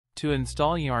To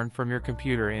install Yarn from your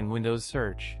computer in Windows,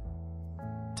 search.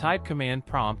 Type command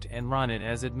prompt and run it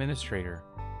as administrator.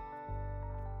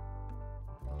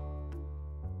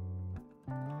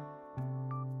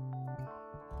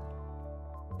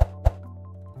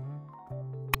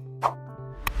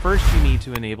 First, you need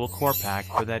to enable Core Pack.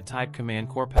 For that, type command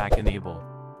Core Pack enable.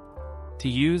 To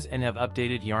use and have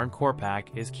updated Yarn Core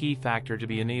Pack is key factor to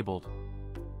be enabled.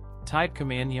 Type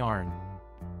command Yarn.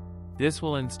 This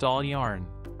will install Yarn.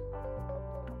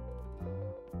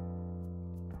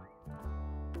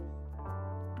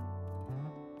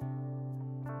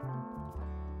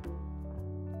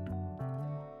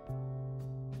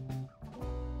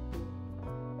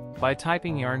 By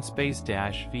typing yarn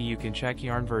 --v, you can check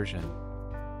Yarn version.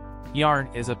 Yarn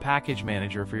is a package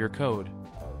manager for your code.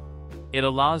 It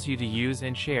allows you to use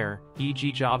and share,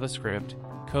 e.g. JavaScript,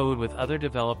 code with other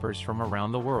developers from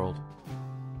around the world.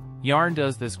 Yarn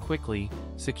does this quickly,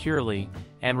 securely,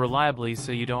 and reliably,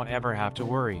 so you don't ever have to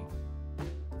worry.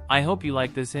 I hope you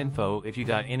like this info. If you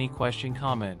got any question,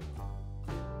 comment.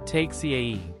 Take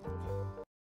CAE.